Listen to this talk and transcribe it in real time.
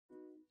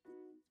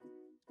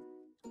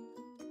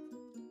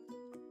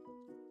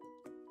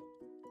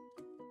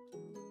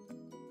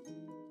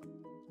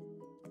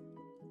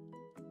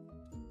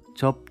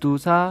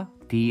접두사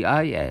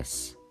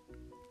dis,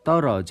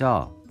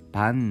 떨어져,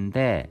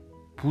 반대,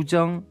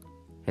 부정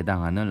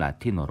해당하는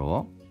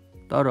라틴어로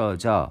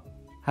떨어져,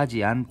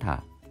 하지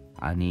않다,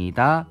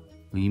 아니다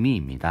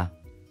의미입니다.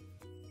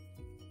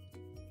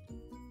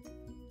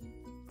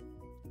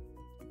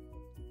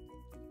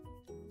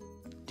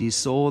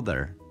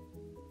 disorder,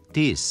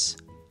 dis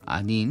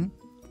아닌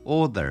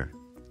order,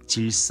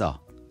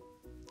 질서,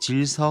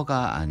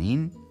 질서가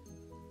아닌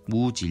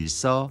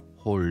무질서,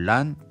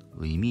 혼란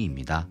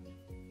의미입니다.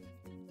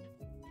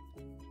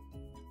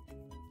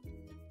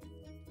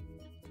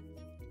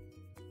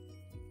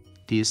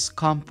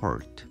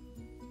 discomfort,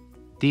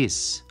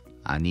 dis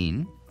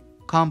아닌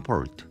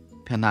comfort,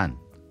 편안,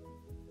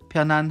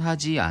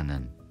 편안하지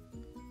않은,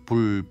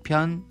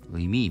 불편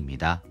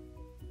의미입니다.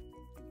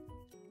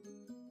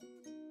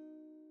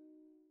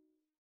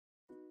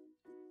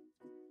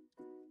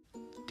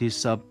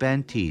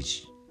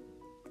 disadvantage,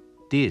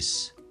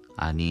 dis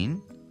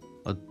아닌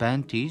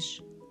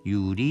advantage,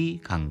 유리,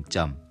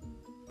 강점,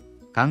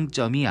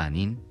 강점이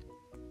아닌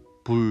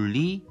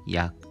불리,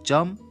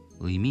 약점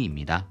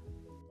의미입니다.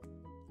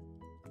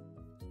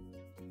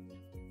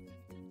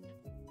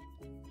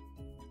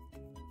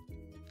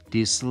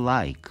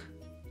 dislike,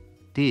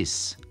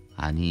 dis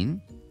아닌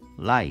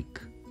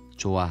like,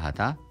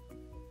 좋아하다,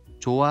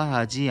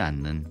 좋아하지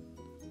않는,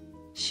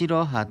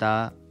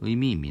 싫어하다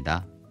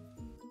의미입니다.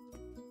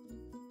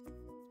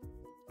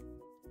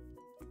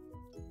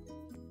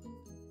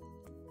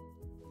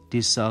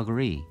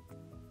 disagree,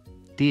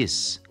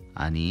 dis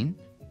아닌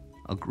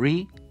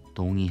agree,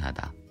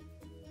 동의하다,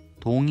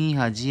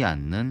 동의하지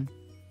않는,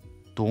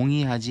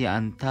 동의하지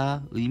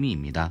않다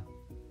의미입니다.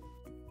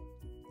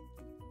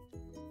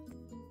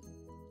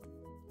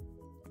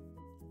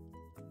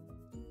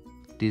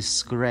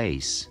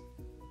 disgrace,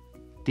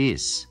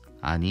 dis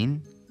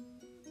아닌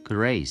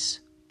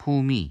grace,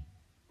 품위,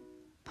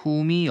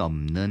 품위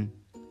없는,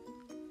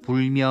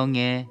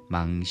 불명예,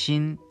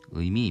 망신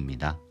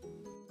의미입니다.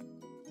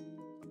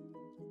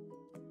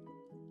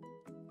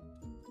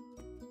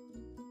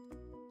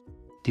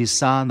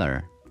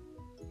 dishonor,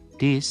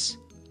 dis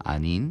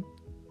아닌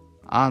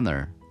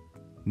honor,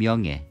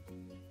 명예,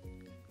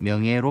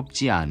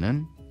 명예롭지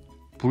않은,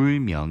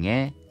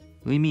 불명예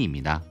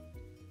의미입니다.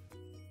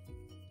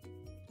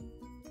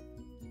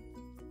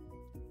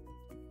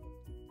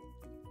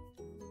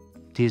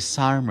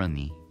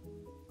 disharmony,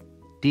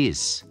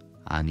 dis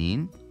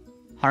아닌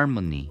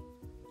harmony,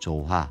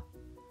 조화,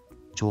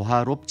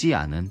 조화롭지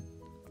않은,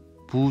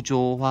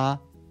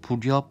 부조화,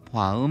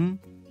 불협화음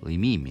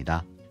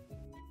의미입니다.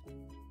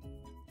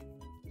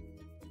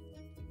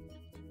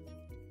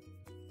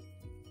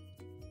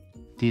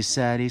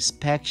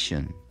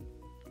 dissatisfaction,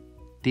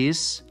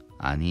 dis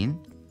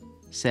아닌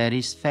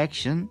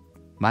satisfaction,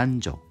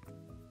 만족,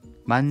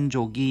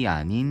 만족이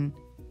아닌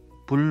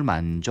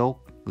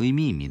불만족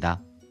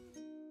의미입니다.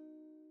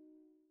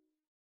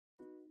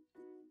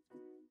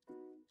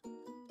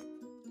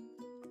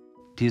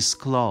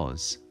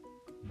 disclose,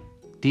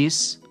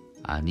 dis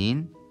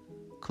아닌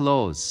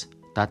close,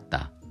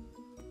 닫다,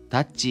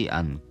 닫지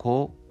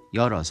않고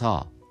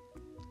열어서,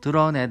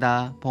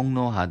 드러내다,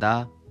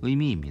 폭로하다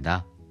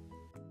의미입니다.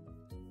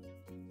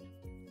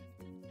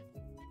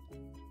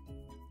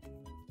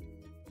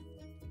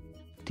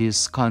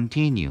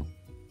 discontinue,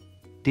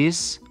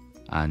 dis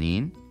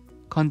아닌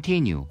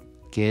continue,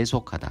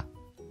 계속하다,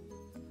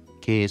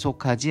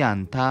 계속하지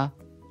않다,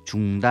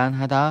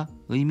 중단하다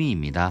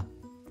의미입니다.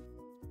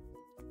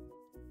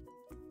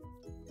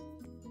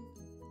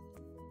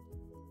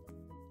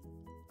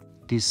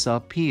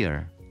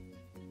 disappear,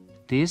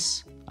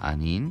 dis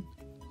아닌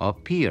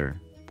appear,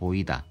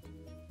 보이다,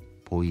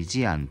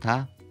 보이지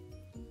않다,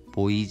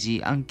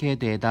 보이지 않게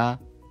되다,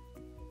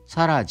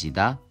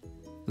 사라지다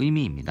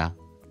의미입니다.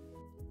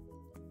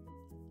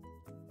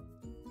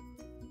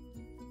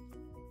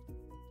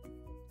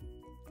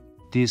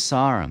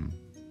 disarm,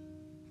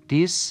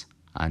 dis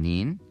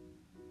아닌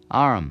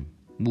arm,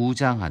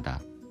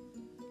 무장하다,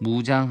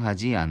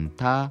 무장하지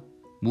않다,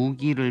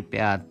 무기를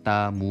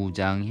빼앗다,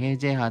 무장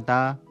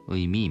해제하다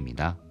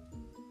의미입니다.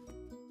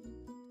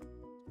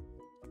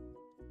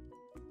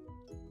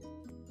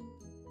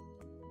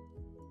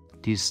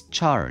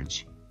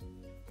 discharge,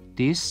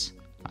 dis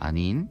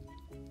아닌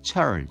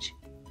charge,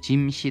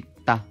 짐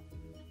싣다,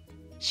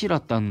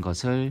 실었던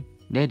것을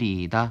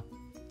내리다,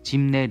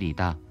 짐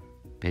내리다,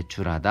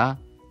 배출하다,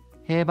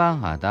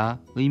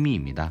 해방하다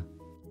의미입니다.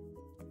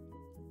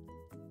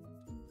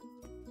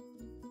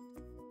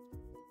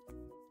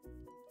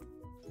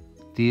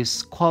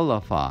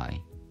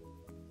 disqualify,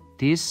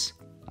 dis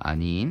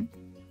아닌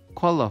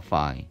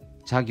qualify,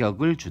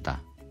 자격을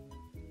주다,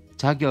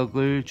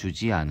 자격을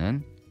주지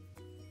않은,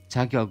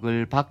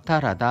 자격을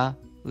박탈하다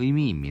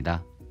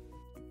의미입니다.